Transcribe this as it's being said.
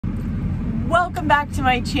Welcome back to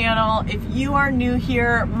my channel. If you are new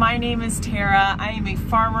here, my name is Tara. I am a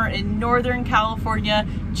farmer in Northern California,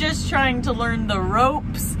 just trying to learn the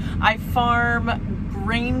ropes. I farm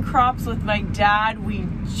grain crops with my dad. We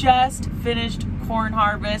just finished corn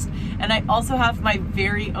harvest, and I also have my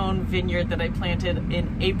very own vineyard that I planted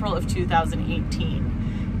in April of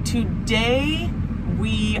 2018. Today,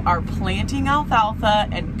 we are planting alfalfa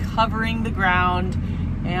and covering the ground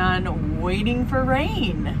and waiting for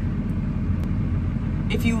rain.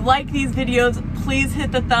 If you like these videos, please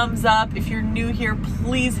hit the thumbs up. If you're new here,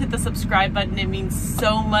 please hit the subscribe button. It means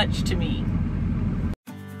so much to me.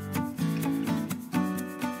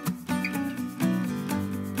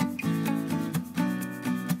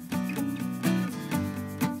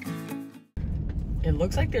 It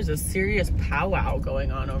looks like there's a serious powwow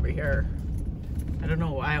going on over here. I don't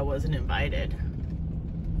know why I wasn't invited.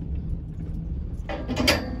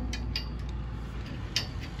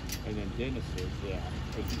 And then Dennis says, yeah,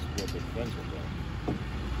 this is where the friends will go.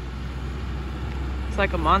 It's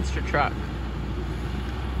like a monster truck.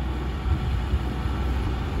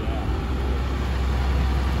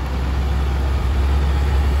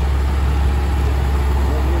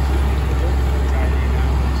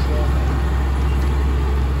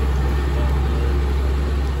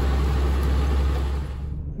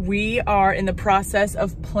 We are in the process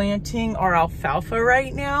of planting our alfalfa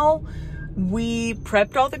right now. We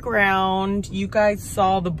prepped all the ground. You guys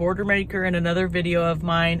saw the border maker in another video of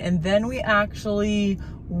mine. And then we actually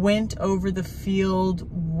went over the field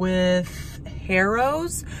with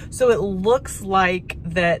harrows. So it looks like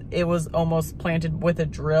that it was almost planted with a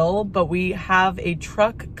drill, but we have a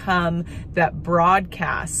truck come that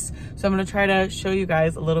broadcasts. So I'm gonna try to show you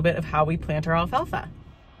guys a little bit of how we plant our alfalfa.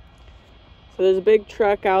 So there's a big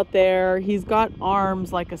truck out there. He's got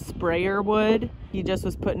arms like a sprayer would. He just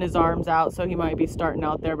was putting his arms out, so he might be starting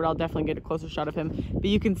out there, but I'll definitely get a closer shot of him. But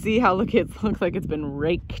you can see how, look, it looks like it's been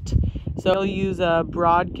raked. So he'll use a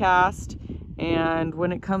broadcast, and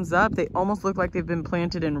when it comes up, they almost look like they've been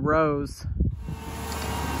planted in rows.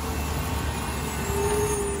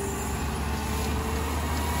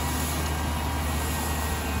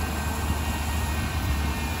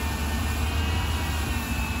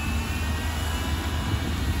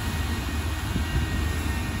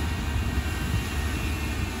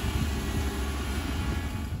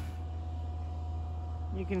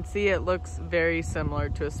 You can see it looks very similar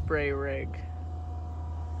to a spray rig.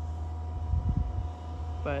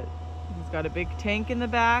 But he's got a big tank in the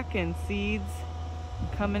back and seeds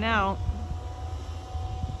coming out.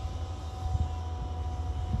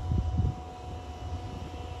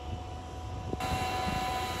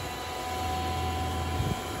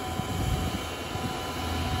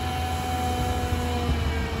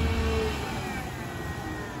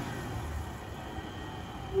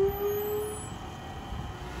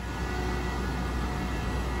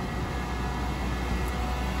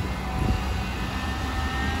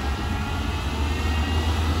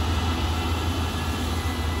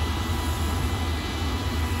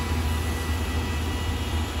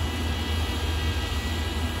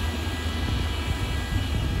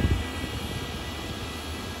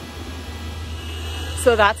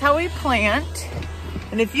 So that's how we plant.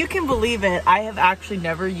 And if you can believe it, I have actually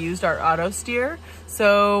never used our AUTOSTEER.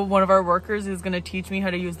 So one of our workers is gonna teach me how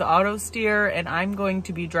to use the AUTOSTEER, and I'm going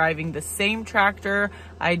to be driving the same tractor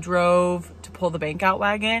I drove to pull the bank out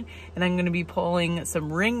wagon. And I'm gonna be pulling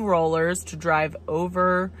some ring rollers to drive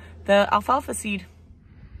over the alfalfa seed.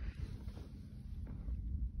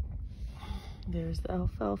 There's the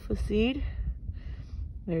alfalfa seed.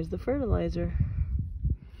 There's the fertilizer.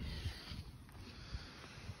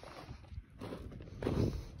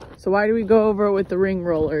 So why do we go over it with the ring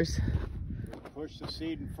rollers? Push the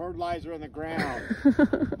seed and fertilizer on the ground.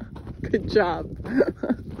 Good job.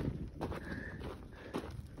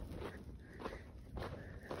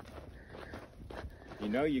 You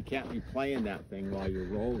know you can't be playing that thing while you're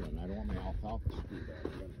rolling. I don't want my alfalfa screwed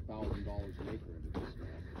up. I got $1,000 an acre into this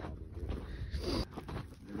alfalfa.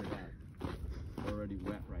 Look at that. Already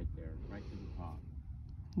wet right there, right to the top.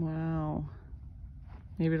 Wow.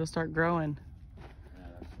 Maybe it'll start growing.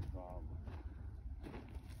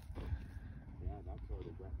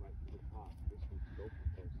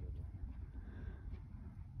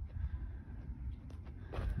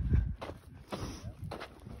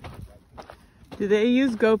 Do they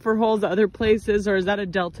use gopher holes other places, or is that a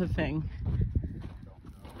Delta thing?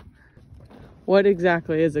 What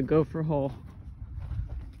exactly is a gopher hole?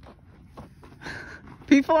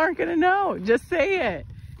 People aren't gonna know. Just say it.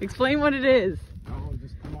 Explain what it is. Oh,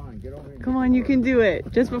 just come on, get over here. Come on, you can do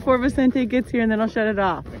it. Just before Vicente gets here, and then I'll shut it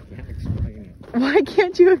off. I can't explain it. Why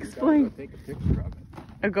can't you explain? Take a picture of it.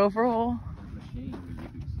 A gopher hole? Machine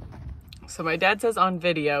we use. So my dad says on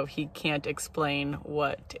video he can't explain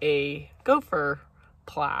what a gopher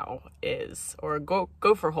plow is, or a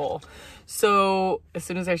gopher hole. So as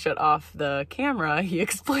soon as I shut off the camera, he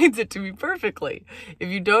explains it to me perfectly. If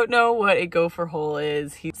you don't know what a gopher hole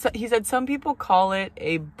is, he said some people call it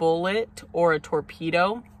a bullet or a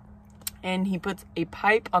torpedo. And he puts a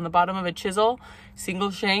pipe on the bottom of a chisel,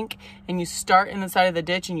 single shank, and you start in the side of the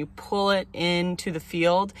ditch and you pull it into the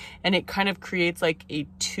field, and it kind of creates like a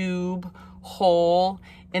tube hole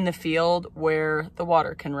in the field where the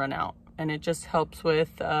water can run out. And it just helps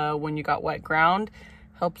with when you got wet ground,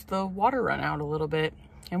 helps the water run out a little bit.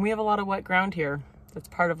 And we have a lot of wet ground here. That's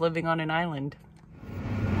part of living on an island.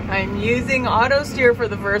 I'm using AUTOSTEER for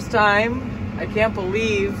the first time. I can't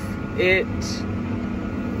believe it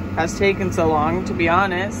has taken so long, to be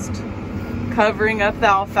honest. Covering up the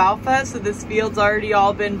alfalfa, so this field's already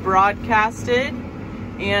all been broadcasted.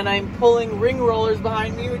 And I'm pulling ring rollers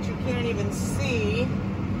behind me, which you can't even see.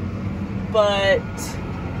 But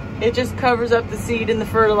it just covers up the seed and the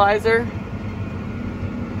fertilizer.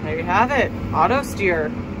 There you have it,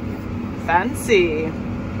 AUTOSTEER. Fancy.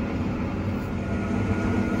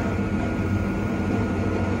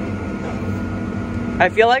 I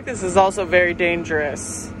feel like this is also very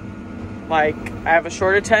dangerous. Like, I have a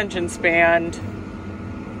short attention span.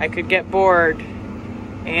 I could get bored.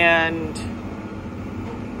 And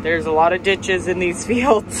there's a lot of ditches in these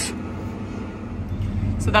fields.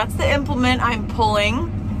 So that's the implement I'm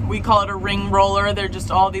pulling. We call it a ring roller. They're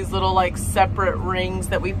just all these little like separate rings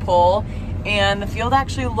that we pull. And the field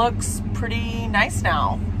actually looks pretty nice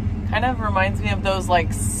now. Kind of reminds me of those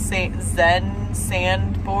like Zen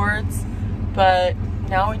sand boards. But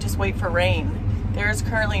now we just wait for rain. There's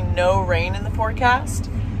currently no rain in the forecast,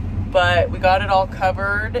 but we got it all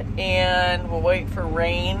covered and we'll wait for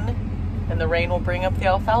rain, and the rain will bring up the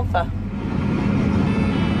alfalfa.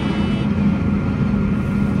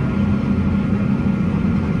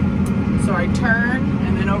 So I turn,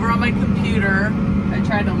 and then over on my computer, I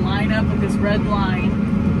try to line up with this red line,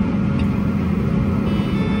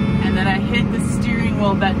 and then I hit the steering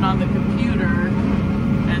wheel button on the computer,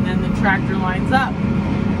 and then the tractor lines up.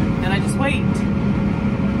 Then I just wait.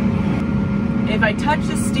 If I touch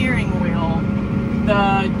the steering wheel,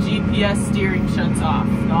 the GPS steering shuts off,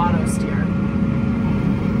 the AUTOSTEER.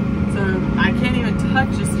 So I can't even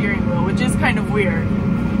touch the steering wheel, which is kind of weird.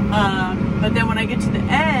 But then when I get to the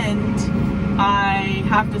end, I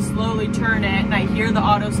have to slowly turn it, and I hear the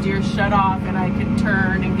AUTOSTEER shut off, and I can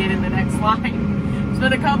turn and get in the next line. It's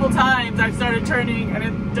been a couple times I've started turning and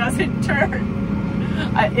it doesn't turn.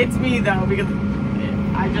 It's me though, because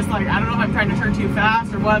I just like, I don't know if I'm trying to turn too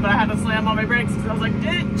fast or what, but I had to slam on my brakes because I was like,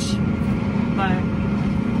 ditch. But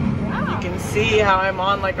yeah. You can see how I'm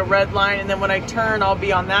on like a red line, and then when I turn, I'll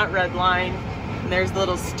be on that red line. And there's the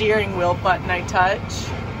little steering wheel button I touch.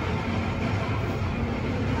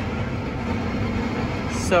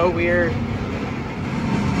 So weird.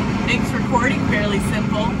 Makes recording fairly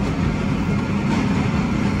simple.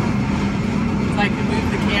 So I can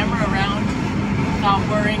move the camera around without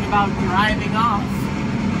worrying about driving off.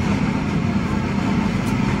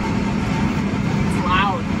 It's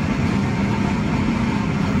loud.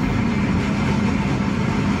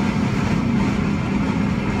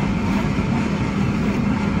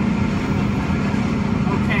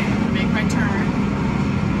 Okay, I'm gonna make my turn.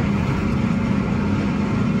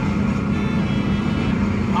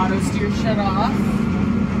 AUTOSTEER shut off.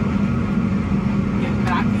 Get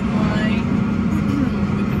back in line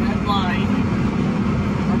with the red line.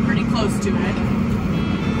 We're pretty close to it.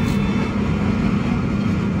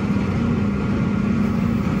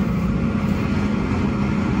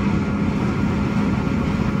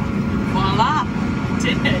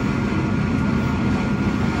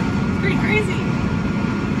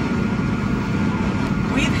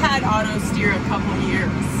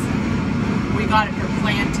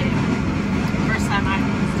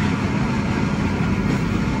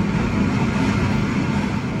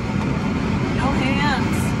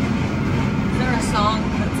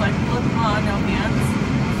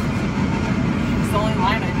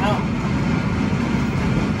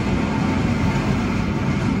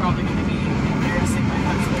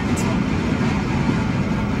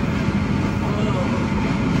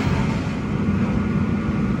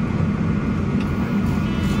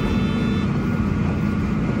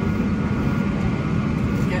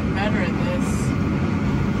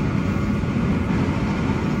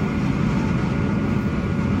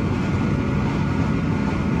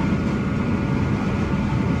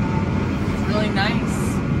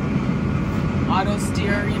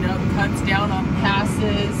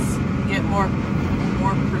 more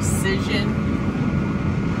precision.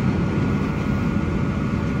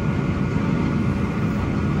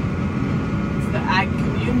 It's the ag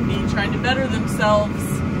community trying to better themselves.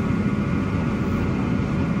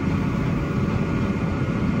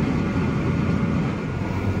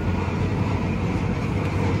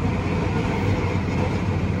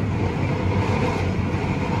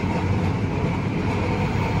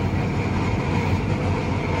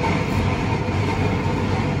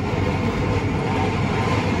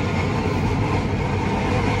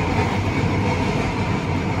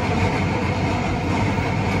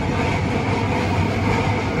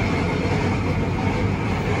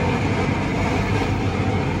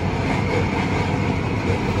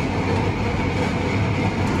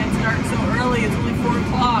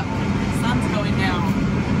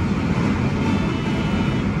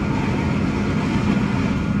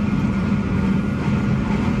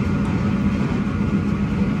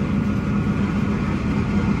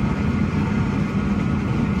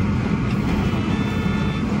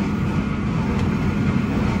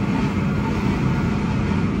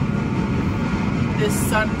 This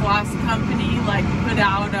sunglass company like put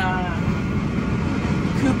out a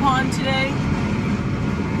coupon today,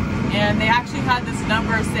 and they actually had this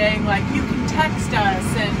number saying like you can text us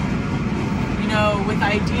and you know with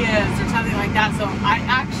ideas or something like that. So I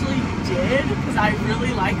actually did because I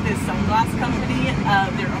really like this sunglass company.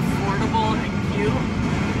 They're affordable and cute.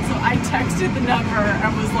 So I texted the number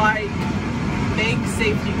and was like, make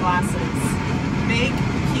safety glasses, make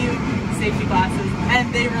cute safety glasses,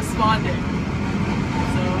 and they responded.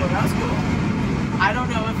 So that was cool. I don't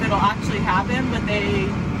know if it'll actually happen, but they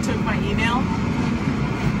took my email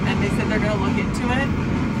and they said they're going to look into it.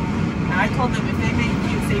 And I told them if they made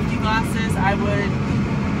cute safety glasses, I would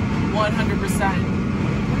 100%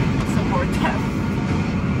 support them.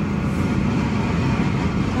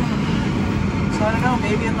 So I don't know,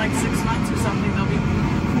 maybe in like 6 months or something, there'll be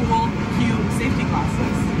cool, cute safety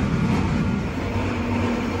glasses.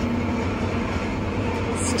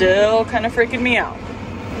 Still kind of freaking me out.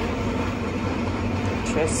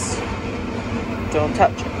 Just don't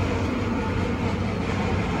touch it.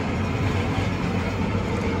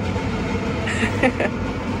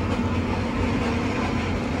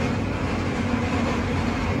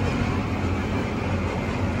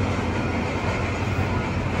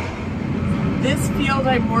 This field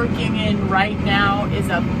I'm working in right now is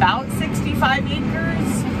about 65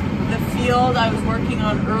 acres. The field I was working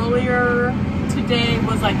on earlier today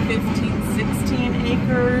was like 15, 16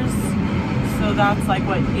 acres. So that's like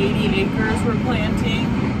what, 80 acres we're planting.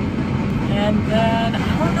 And then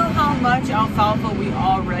I don't know how much alfalfa we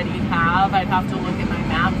already have. I'd have to look at my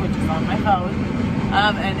map, which is on my phone,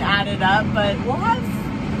 and add it up. But we'll have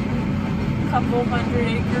a couple hundred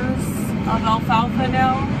acres of alfalfa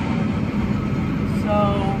now.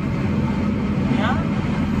 So, yeah.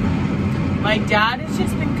 My dad has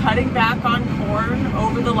just been cutting back on corn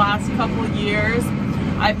over the last couple of years.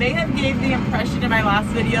 I may have gave the impression in my last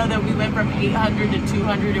video that we went from 800 to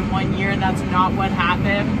 200 in 1 year, and that's not what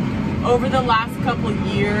happened. Over the last couple of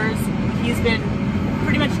years, he's been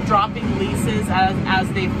pretty much dropping leases as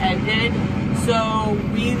they've ended. So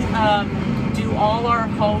we do all our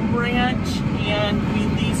home ranch, and we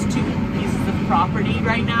lease 2 pieces of property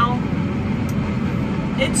right now.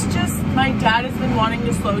 It's just, my dad has been wanting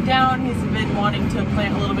to slow down. He's been wanting to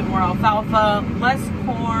plant a little bit more alfalfa, less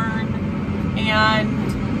corn, and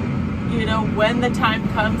you know, when the time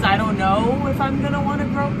comes, I don't know if I'm gonna want to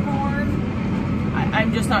grow corn.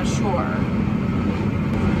 I'm just not sure.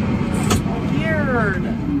 It's weird.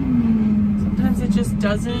 Sometimes it just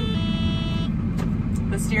doesn't.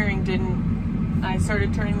 The steering didn't. I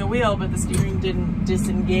started turning the wheel, but the steering didn't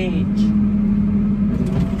disengage.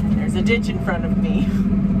 And there's a ditch in front of me.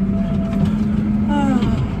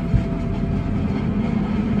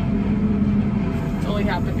 It's only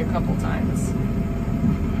happened a couple times.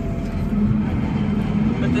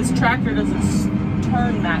 But this tractor doesn't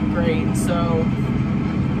turn that great, so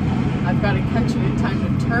I've got to catch it in time to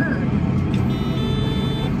turn.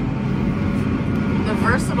 The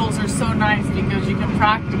versatiles are so nice because you can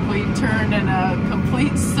practically turn in a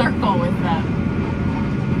complete circle with them.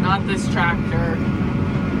 Not this tractor.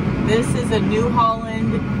 This is a New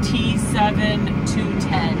Holland T7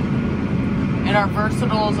 210. And our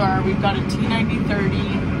versatiles are, we've got a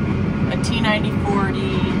T9030, a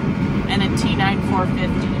T9040, and a T9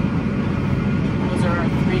 450. Those are our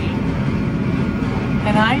 3.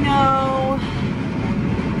 And I know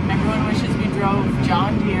everyone wishes we drove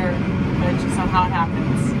John Deere, but it's just not how it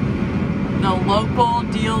happens. The local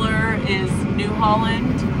dealer is New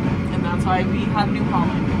Holland, and that's why we have New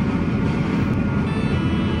Holland.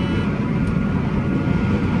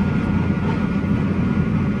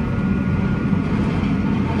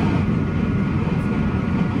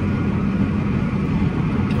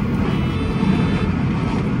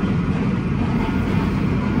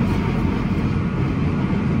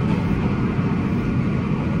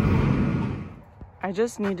 I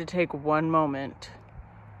just need to take one moment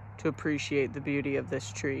to appreciate the beauty of this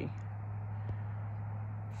tree.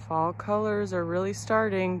 Fall colors are really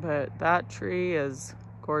starting, but that tree is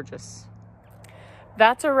gorgeous.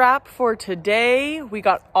 That's a wrap for today. We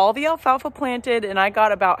got all the alfalfa planted and I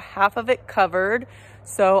got about half of it covered.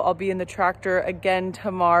 So I'll be in the tractor again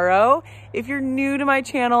tomorrow. If you're new to my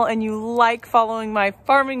channel and you like following my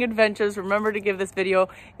farming adventures, remember to give this video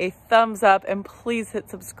a thumbs up and please hit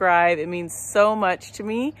subscribe. It means so much to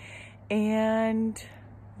me. And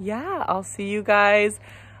yeah, I'll see you guys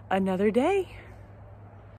another day.